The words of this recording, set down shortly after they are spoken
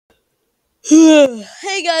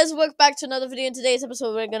Hey guys, welcome back to another video. In today's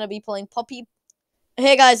episode, we're gonna be playing Puppy.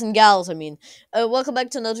 Hey guys and gals, I mean, welcome back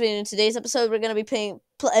to another video. In today's episode, we're gonna be playing.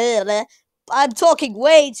 I'm talking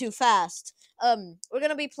way too fast. We're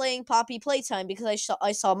gonna be playing Poppy Playtime because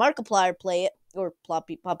I saw Markiplier play it, or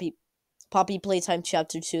Poppy Playtime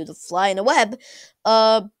Chapter 2, The Fly in a Web.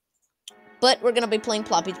 Uh, but we're gonna be playing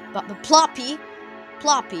Ploppy.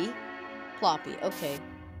 Okay.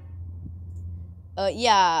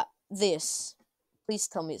 Yeah, this. Please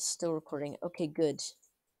tell me it's still recording. Okay, good.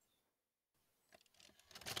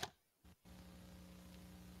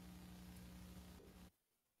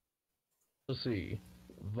 To see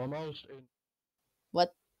the most.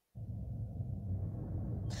 What?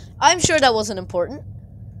 I'm sure that wasn't important.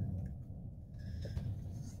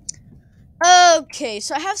 Okay,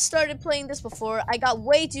 so I have started playing this before. I got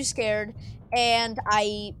way too scared, and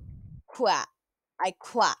I quit. I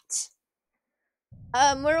quit.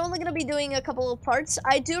 We're only gonna be doing a couple of parts.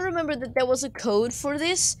 I do remember that there was a code for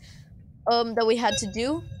this, that we had to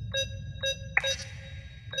do.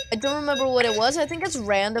 I don't remember what it was. I think it's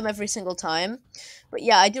random every single time. But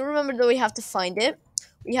yeah, I do remember that we have to find it.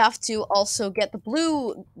 We have to also get the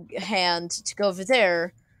blue hand to go over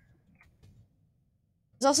there.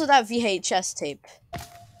 There's also that VHS tape.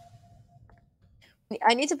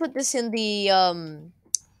 I need to put this in the,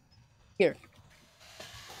 here.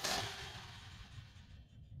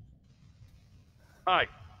 Hi,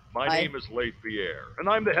 my Hi. name is Leif Pierre, and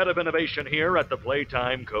I'm the head of innovation here at the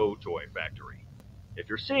Playtime Co. Toy Factory. If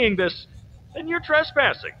you're seeing this, then you're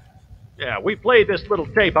trespassing. Yeah, we play this little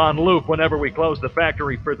tape on loop whenever we close the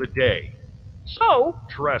factory for the day. So,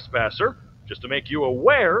 trespasser, just to make you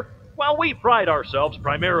aware, while we pride ourselves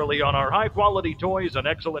primarily on our high-quality toys and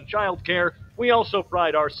excellent childcare, we also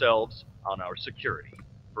pride ourselves on our security.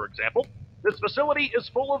 For example, this facility is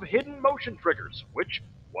full of hidden motion triggers, which,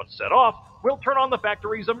 once set off, will turn on the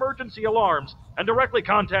factory's emergency alarms and directly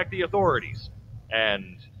contact the authorities.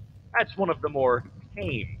 And that's one of the more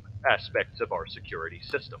tame aspects of our security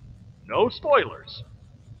system. No spoilers.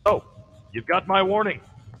 Oh, you've got my warning.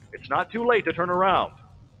 It's not too late to turn around.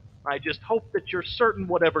 I just hope that you're certain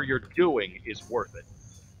whatever you're doing is worth it.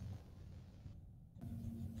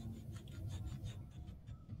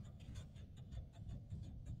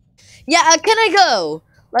 Yeah, can I go?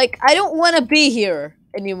 Like, I don't want to be here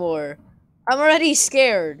anymore. I'm already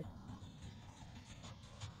scared.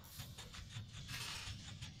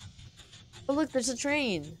 Oh, look, there's a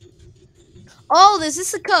train. Oh, this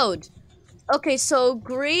is the code. Okay, so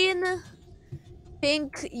green,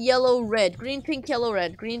 pink, yellow, red. Green, pink, yellow,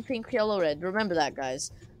 red. Green, pink, yellow, red. Remember that,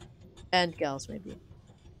 guys. And gals, maybe.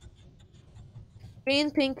 Green,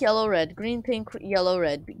 pink, yellow, red. Green, pink, yellow,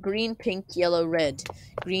 red. Green, pink, yellow, red.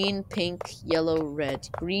 Green, pink, yellow, red.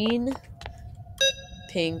 Green,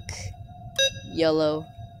 pink, yellow,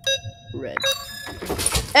 red.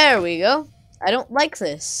 There we go. I don't like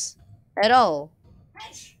this at all.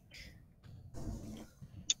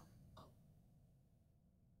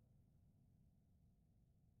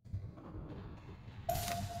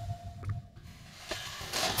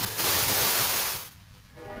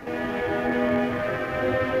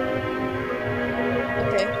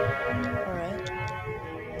 Okay. Alright.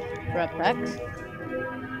 Right back.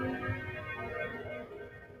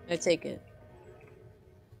 I take it.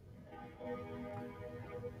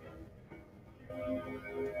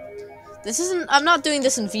 This isn't. I'm not doing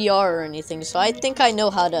this in VR or anything, so I think I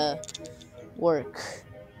know how to work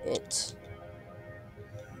it.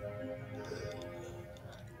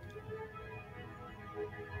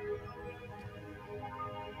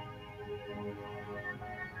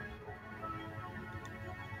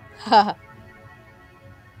 Haha.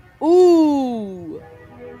 Ooh.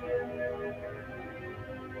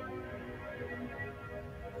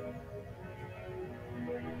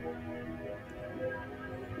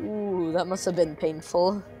 Ooh, that must have been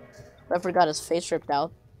painful. Whoever got his face ripped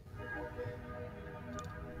out.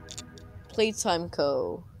 Playtime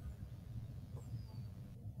Co.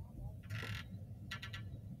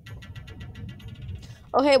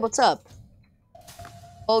 Oh, hey, what's up?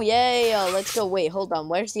 Oh, yay, let's go. Wait, hold on.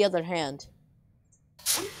 Where's the other hand?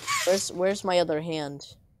 Where's my other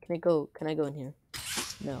hand? Can I go in here?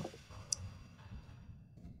 No.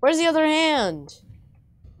 Where's the other hand?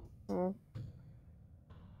 Hmm.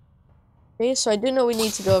 Okay, so I do know we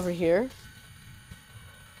need to go over here.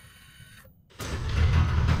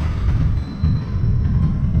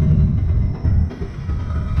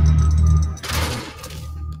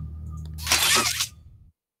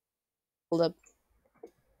 Hold up.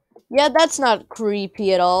 Yeah, that's not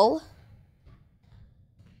creepy at all.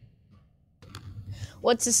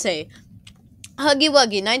 What to say? Huggy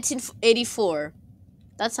Wuggy, 1984.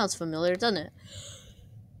 That sounds familiar, doesn't it?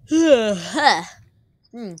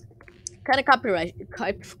 Hmm. Kind of copyright.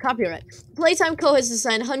 Playtime Co. has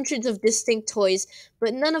designed hundreds of distinct toys,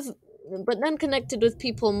 but none connected with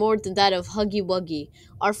people more than that of Huggy Wuggy.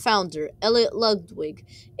 Our founder, Elliot Ludwig,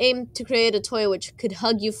 aimed to create a toy which could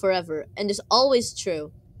hug you forever, and is always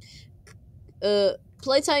true.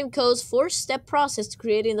 Playtime Co.'s four-step process to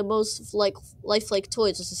creating the most lifelike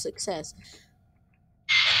toys was a success.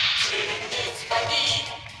 It's Huggy,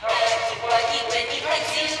 Huggy Wuggy. When he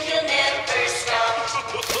hugs you, he'll never stop.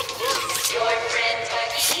 Your friend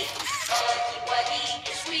Huggy, Huggy Wuggy,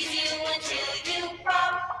 squeeze you until you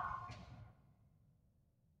pop.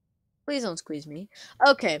 Please don't squeeze me.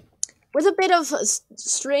 Okay. With a bit of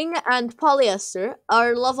string and polyester,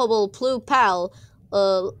 our lovable blue pal,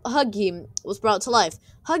 Huggy, was brought to life.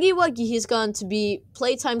 Huggy Wuggy has gone to be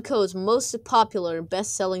Playtime Co.'s most popular and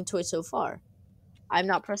best-selling toy so far. I'm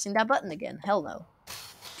not pressing that button again. Hell no.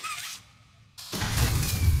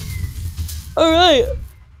 Alright.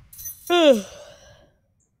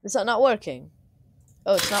 Is that not working?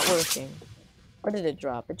 Oh, it's not working. What did it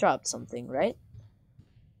drop? It dropped something, right?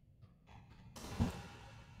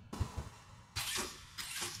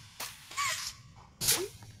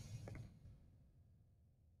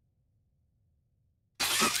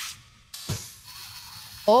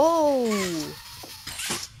 Oh!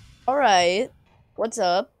 Alright. What's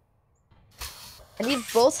up? I need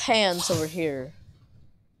both hands over here.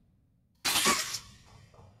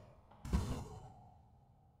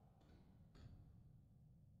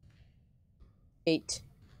 Eight.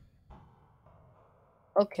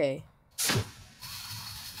 Okay. It's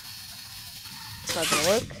not gonna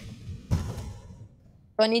work.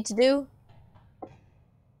 What do I need to do?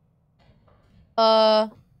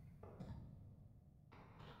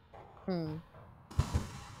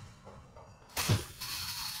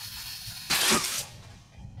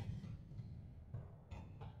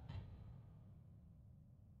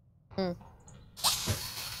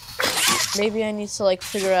 Maybe I need to, like,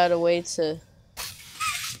 figure out a way to...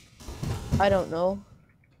 I don't know.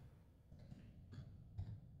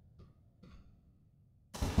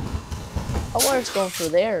 Oh, water's going through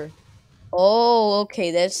there. Oh, okay,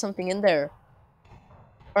 there's something in there.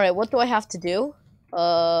 Alright, what do I have to do?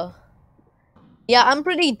 Yeah, I'm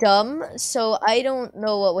pretty dumb, so I don't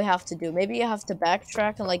know what we have to do. Maybe you have to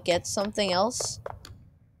backtrack and, like, get something else?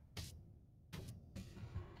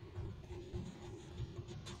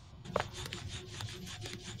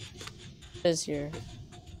 What is here?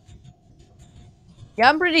 Yeah,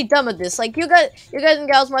 I'm pretty dumb at this. Like, you guys and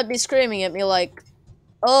gals might be screaming at me like,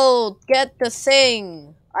 oh, get the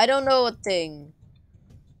thing. I don't know what thing.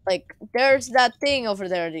 Like, there's that thing over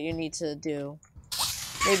there that you need to do.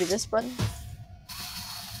 Maybe this button?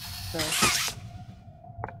 No.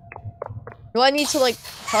 Do I need to, like,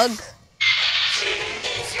 hug?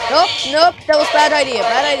 Nope, nope, that was bad idea,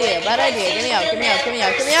 bad idea, bad idea. Get me out, get me out, get me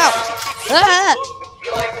out, get me out! Ah!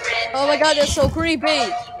 Oh my god, that's so creepy!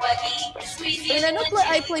 I mean, I know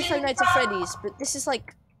I play Five Nights at Freddy's, but this is,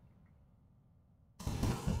 like,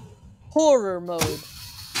 horror mode.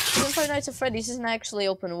 Even Five Nights at Freddy's isn't actually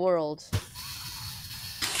open world.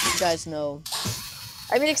 You guys know.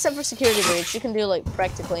 I mean, except for security breach, you can do, like,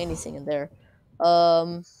 practically anything in there.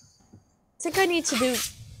 I think I need to do...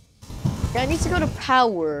 Yeah, I need to go to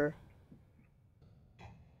power.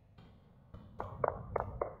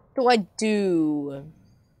 What do I do?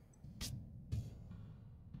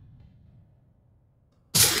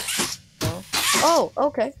 No. Oh,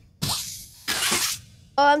 okay.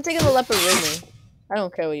 Oh, I'm taking the leopard with me. I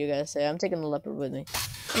don't care what you guys say. I'm taking the leopard with me.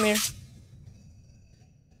 Come here.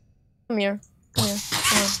 Come here. Come here.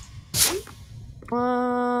 Come on. Come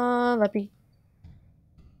on, Leppy.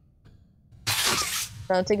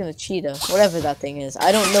 No, I'm taking the cheetah. Whatever that thing is.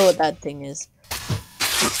 I don't know what that thing is.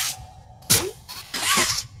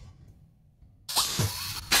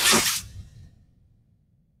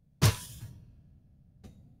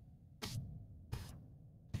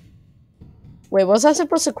 Wait, was I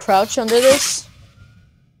supposed to crouch under this?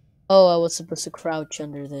 Oh, I was supposed to crouch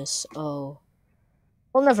under this. Oh.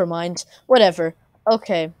 Well, never mind. Whatever.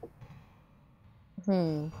 Okay.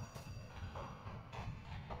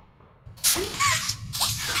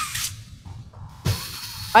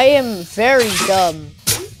 I am very dumb.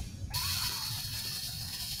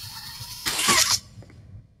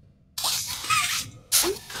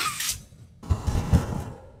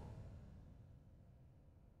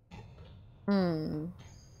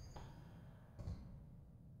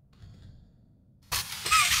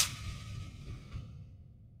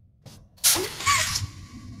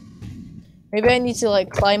 Maybe I need to like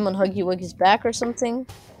climb on Huggy Wuggy's back or something.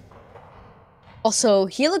 Also,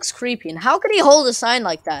 he looks creepy, and how could he hold a sign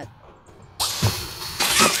like that?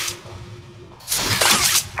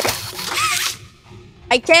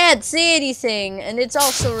 I can't see anything, and it's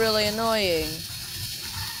also really annoying.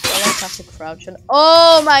 I like have to crouch and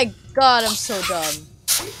oh my god, I'm so dumb.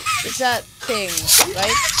 It's that thing,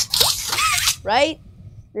 right? Right?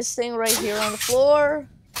 This thing right here on the floor.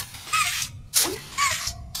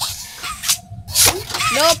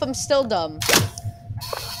 Nope, I'm still dumb.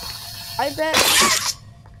 I bet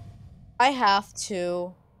I have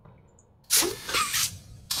to.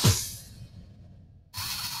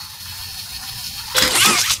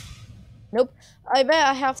 Nope. I bet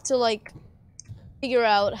I have to, like, figure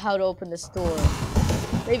out how to open this door.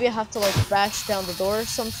 Maybe I have to, like, bash down the door or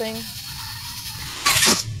something.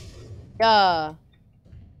 Yeah.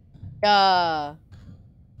 Yeah.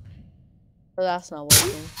 But that's not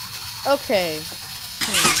working. Okay.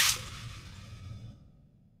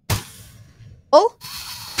 Oh!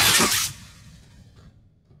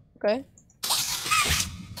 Okay.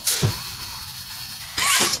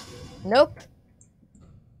 Nope.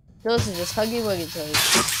 Those are just Huggy Wuggy toes.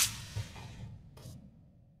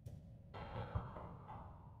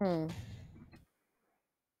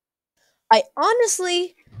 I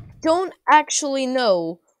honestly don't actually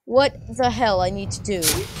know what the hell I need to do.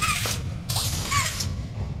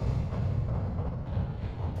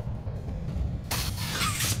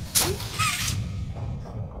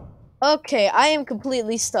 Okay, I am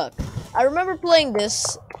completely stuck. I remember playing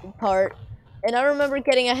this part, and I remember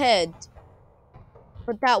getting ahead.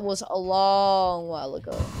 But that was a long while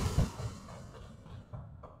ago.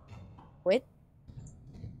 Wait.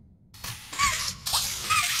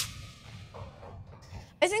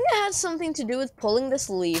 I think it had something to do with pulling this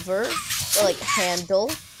lever, or like handle,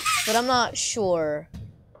 but I'm not sure.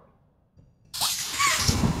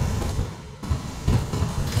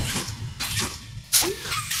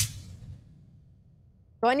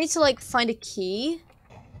 Do I need to like find a key?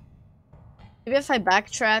 Maybe if I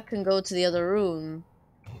backtrack and go to the other room.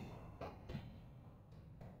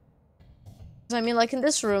 I mean, like in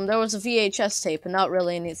this room, there was a VHS tape and not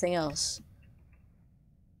really anything else.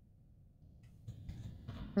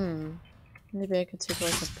 Maybe I could take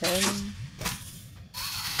like a pen.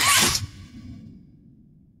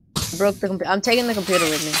 I broke the computer. I'm taking the computer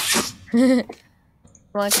with me.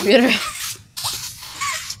 My computer.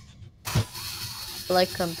 I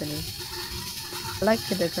like company. I like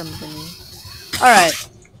the company. Alright.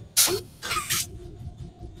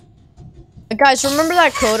 Guys, remember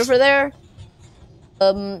that code over there?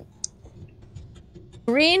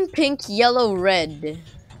 Green, pink, yellow, red.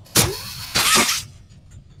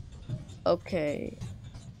 Okay.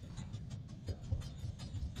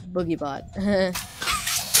 Boogie bot.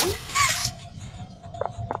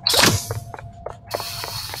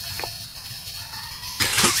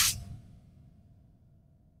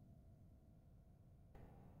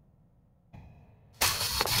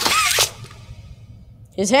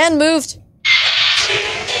 His hand moved.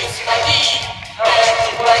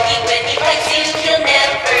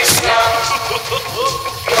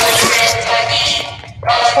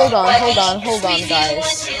 Hold on,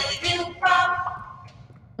 guys.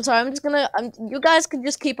 I'm sorry, you guys can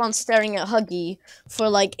just keep on staring at Huggy for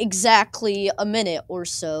like exactly a minute or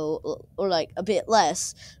so, or like a bit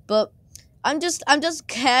less, but I'm just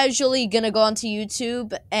casually gonna go onto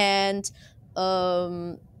YouTube and,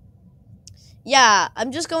 yeah,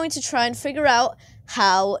 I'm just going to try and figure out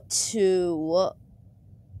how to,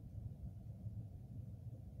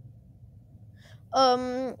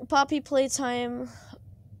 Poppy Playtime.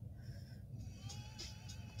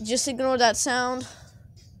 Just ignore that sound.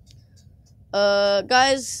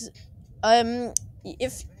 Guys,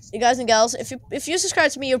 if you guys and gals, if you subscribe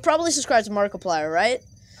to me, you're probably subscribed to Markiplier, right?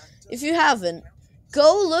 If you haven't,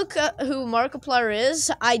 go look at who Markiplier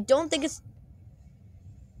is. I don't think it's.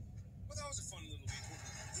 Well, that was a fun little video.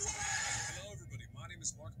 Hello, everybody. My name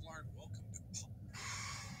is Markiplier, and welcome to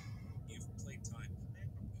Playtime.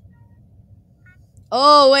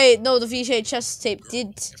 Oh wait, no, the VHS tape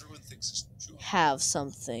did have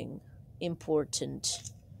something important.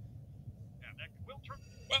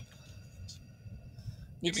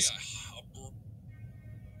 Give me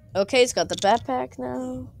Okay, it's got the backpack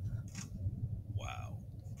now. Wow.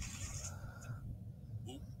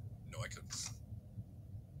 Ooh, no, I couldn't.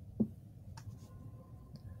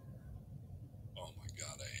 Oh my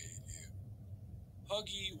god, I hate you.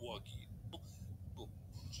 Huggy Wuggy.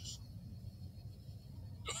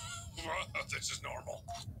 Oh, this is normal.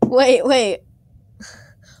 Wait.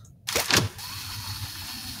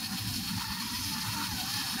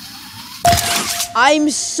 I'm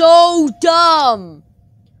so dumb.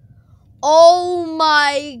 Oh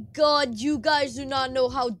my god, you guys do not know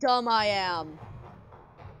how dumb I am.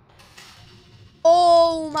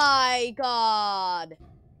 Oh my god.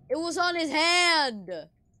 It was on his hand.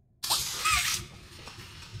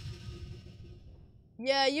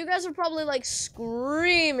 Yeah, you guys are probably like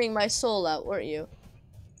screaming my soul out, weren't you?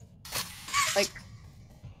 Like,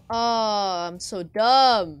 oh, I'm so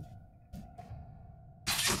dumb.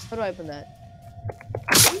 How do I open that?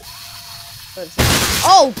 What is that?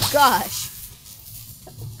 Oh gosh.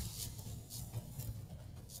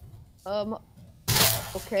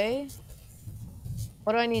 Okay.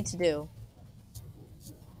 What do I need to do?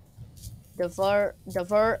 Devar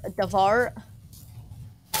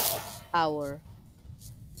hour.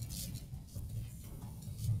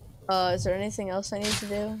 Is there anything else I need to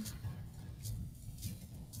do?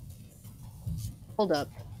 Hold up.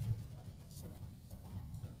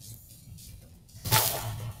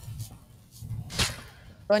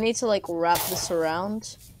 Do I need to like wrap this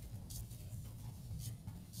around?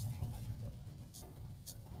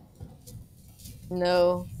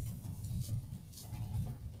 No.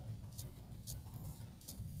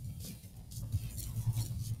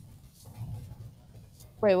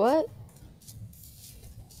 Wait, what?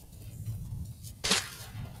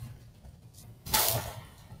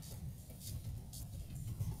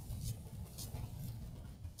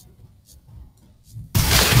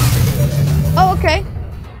 Oh, okay.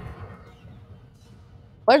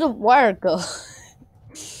 Where'd the wire go?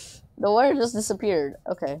 The wire just disappeared.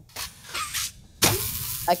 Okay.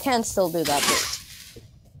 I can still do that, but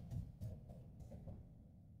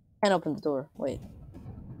can't open the door. Wait.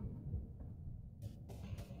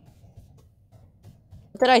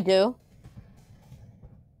 What did I do?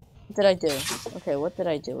 What did I do? Okay, what did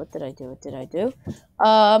I do? What did I do? What did I do?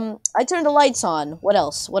 I turned the lights on. What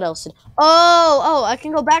else? What else did... Oh, I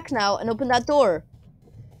can go back now and open that door.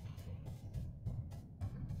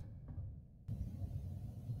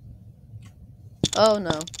 Oh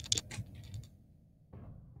no.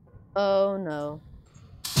 Oh no.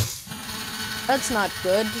 That's not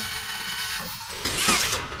good.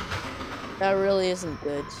 That really isn't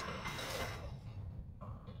good.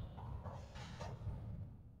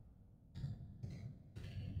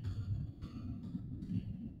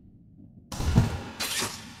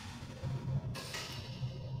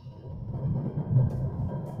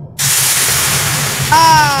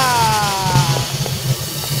 Ah!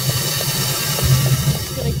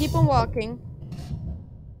 Gonna keep on walking.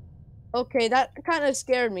 Okay, that kind of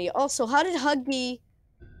scared me. Also, how did Huggy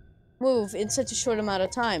move in such a short amount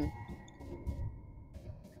of time?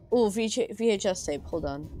 Ooh, VHS tape. Hold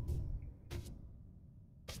on.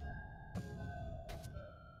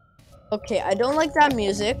 Okay, I don't like that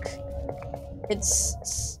music.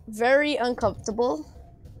 It's very uncomfortable.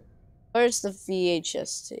 Where's the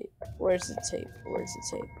VHS tape? Where's the tape? Where's the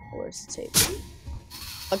tape? Where's the tape?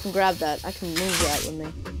 I can grab that. I can move that with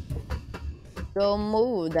me. Go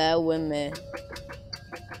move that with me.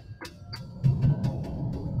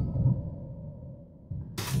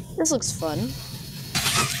 This looks fun.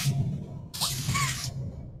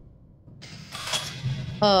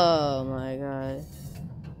 Oh my god.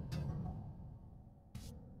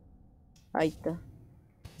 Right.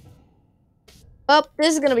 Oh,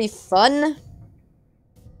 this is gonna be fun.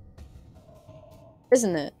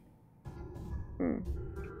 Isn't it?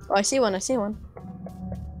 Oh, I see one, I see one.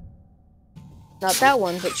 Not that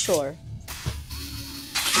one, but sure.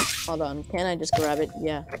 Hold on, can I just grab it?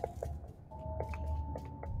 Yeah.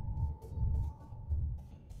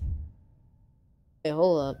 Okay,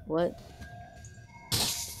 hold up, what?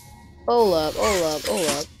 Hold up, hold up, hold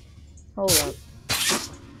up. Hold up.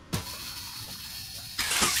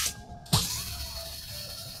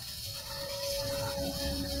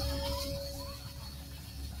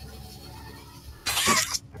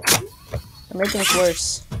 I'm making it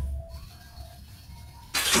worse.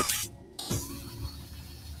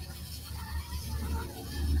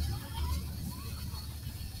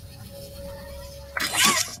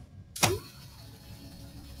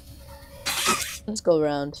 Let's go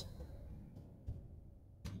around.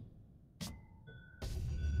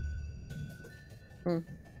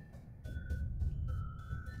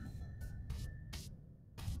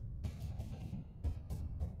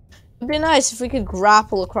 It'd be nice if we could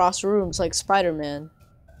grapple across rooms like Spider-Man.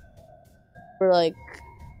 Or like,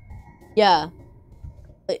 yeah.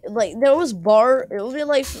 Like there was it would be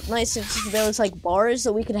like nice if there was like bars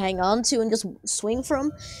that we could hang on to and just swing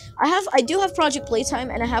from. I do have Project Playtime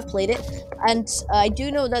and I have played it, and I do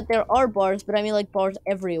know that there are bars, but I mean like bars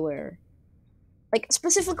everywhere. Like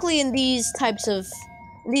specifically in these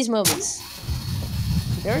moments.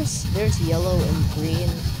 There's yellow and green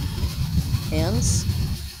hands.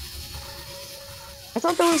 I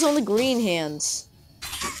thought there was only green hands.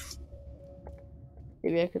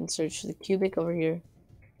 Maybe I can search the cubic over here.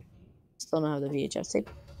 Still don't have the VHS tape.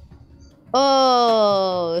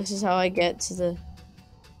 Oh, this is how I get to the...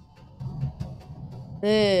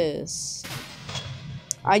 This.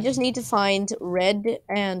 I just need to find red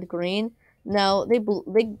and green. Now,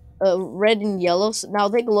 red and yellow. Now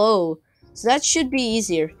they glow. So that should be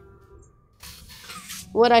easier.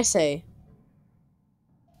 What'd I say?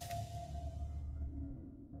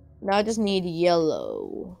 Now I just need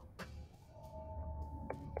yellow.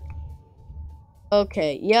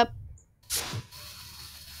 Okay, yep.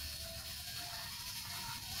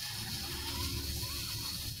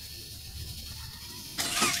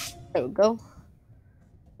 There we go.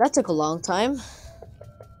 That took a long time.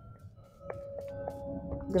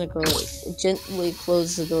 I'm gonna go gently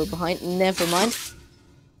close the door behind. Never mind.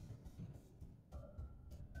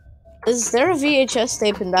 Is there a VHS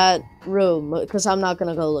tape in that room? Because I'm not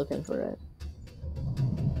gonna go looking for it.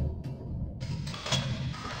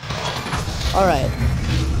 Alright.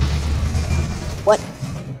 What?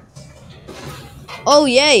 Oh,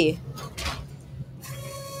 yay!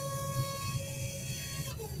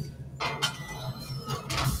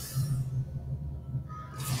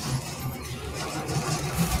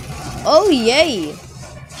 Oh, yay!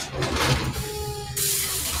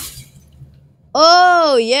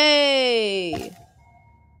 Oh, yay!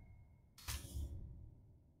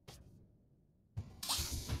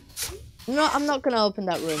 No, I'm not gonna open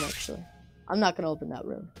that room, actually. I'm not gonna open that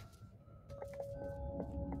room.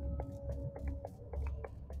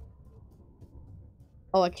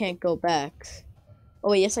 Oh, I can't go back. Oh,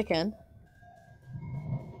 wait, yes I can.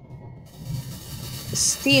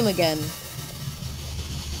 Steam again.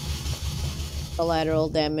 Collateral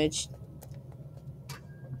damage.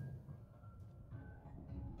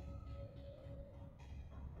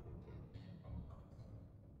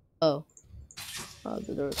 Oh. Oh,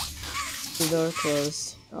 the door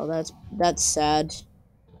closed. Oh, that's sad.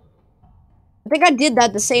 I think I did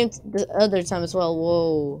that the other time as well.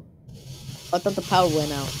 Whoa. I thought the power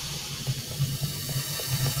went out.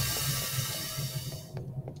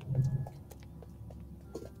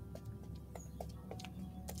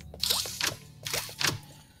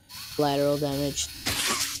 Collateral damage.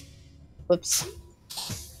 Whoops.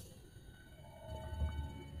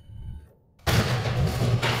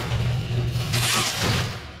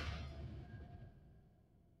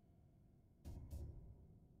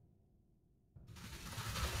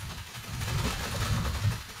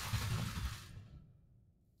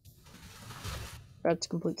 I have to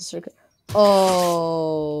complete the circuit.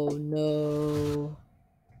 Oh no.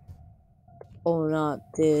 Oh,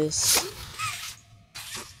 not this.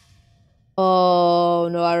 Oh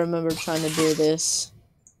no, I remember trying to do this.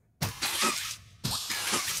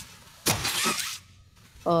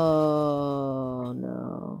 Oh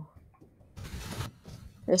no.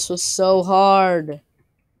 This was so hard.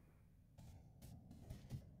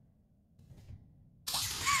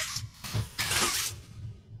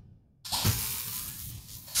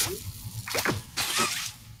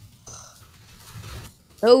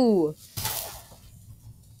 No.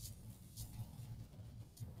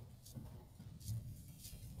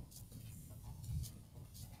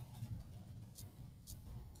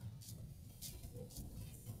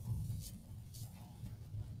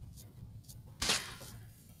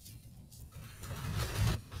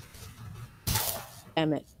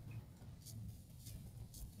 Damn it.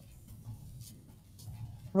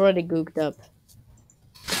 Already gooked up.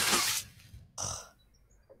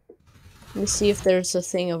 Let me see if there's a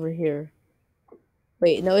thing over here.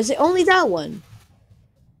 Wait, no, is it only that one?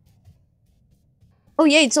 Oh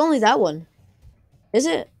yeah, it's only that one. Is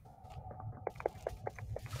it?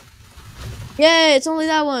 Yeah, it's only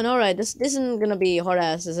that one. Alright, this isn't gonna be hard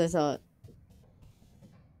ass as I thought.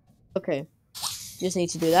 Okay. Just need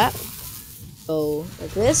to do that. Go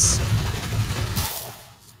like this.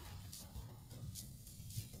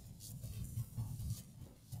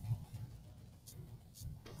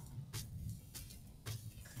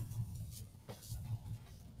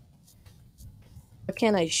 Where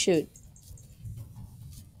can I shoot?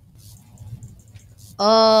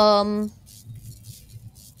 Why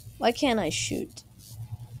can't I shoot?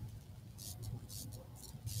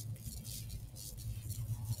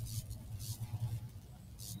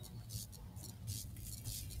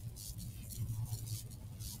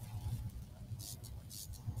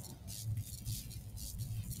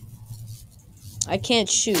 I can't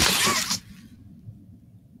shoot.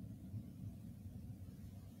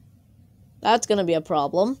 That's gonna be a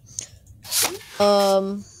problem.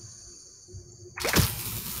 Um.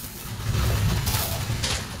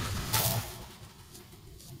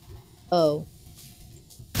 Oh.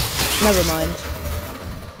 Never mind.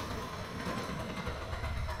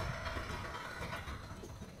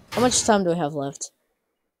 How much time do we have left?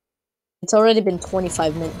 It's already been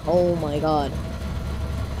 25 minutes. Oh my god.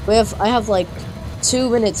 I have like 2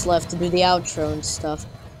 minutes left to do the outro and stuff.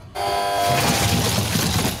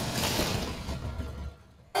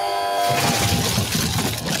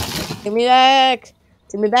 Give me back!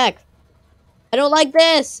 Give me back! I don't like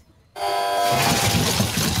this!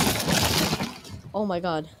 Oh my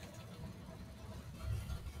god.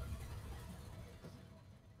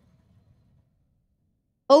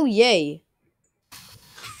 Oh yay.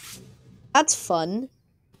 That's fun.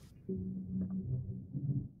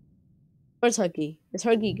 Where's Huggy? Is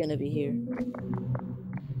Huggy gonna be here?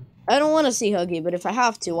 I don't want to see Huggy, but if I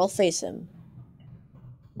have to, I'll face him.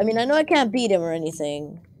 I mean, I know I can't beat him or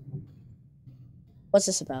anything. What's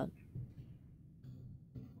this about?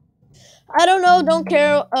 I don't know, don't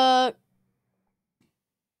care. I'll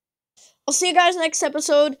see you guys next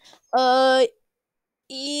episode. Yeah,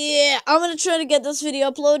 I'm gonna try to get this video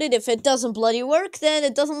uploaded. If it doesn't bloody work, then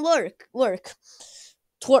it doesn't work. Whatever.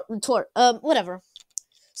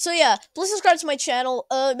 So yeah, please subscribe to my channel.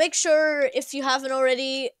 Make sure, if you haven't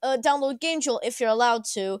already, download GameJolt if you're allowed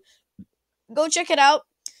to. Go check it out.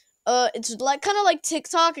 It's like kind of like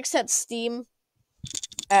TikTok except Steam.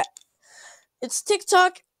 It's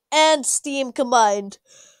TikTok and Steam combined.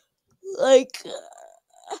 Like,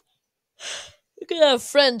 you can have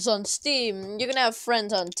friends on Steam. You can have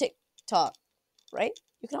friends on TikTok, right?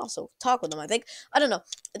 You can also talk with them, I think. I don't know.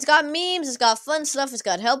 It's got memes. It's got fun stuff. It's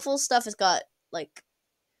got helpful stuff. It's got, like,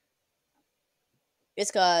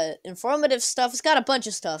 it's got informative stuff. It's got a bunch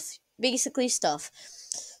of stuff. Basically stuff.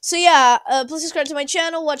 So yeah, please subscribe to my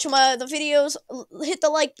channel. Watch the videos. Hit the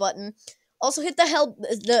like button. Also hit the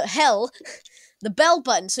bell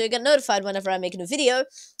button so you get notified whenever I make a new video.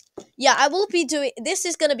 Yeah, I will be doing... This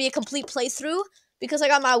is going to be a complete playthrough because I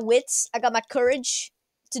got my wits, I got my courage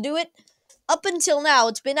to do it. Up until now,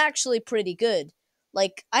 it's been actually pretty good.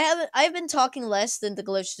 Like, I've been talking less than the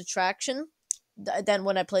glitched attraction, than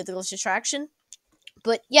when I played the glitched attraction.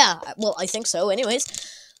 But yeah, well, I think so anyways.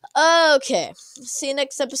 Okay, see you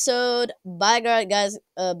next episode. Bye, guys.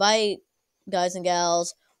 Bye, guys and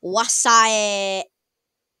gals. Wasai. I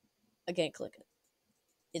can't click it.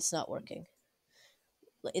 It's not working.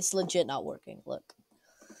 It's legit not working. Look.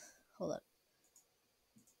 Hold up.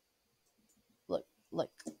 Look.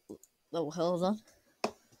 Oh, hold on.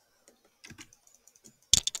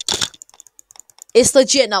 It's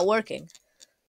legit not working.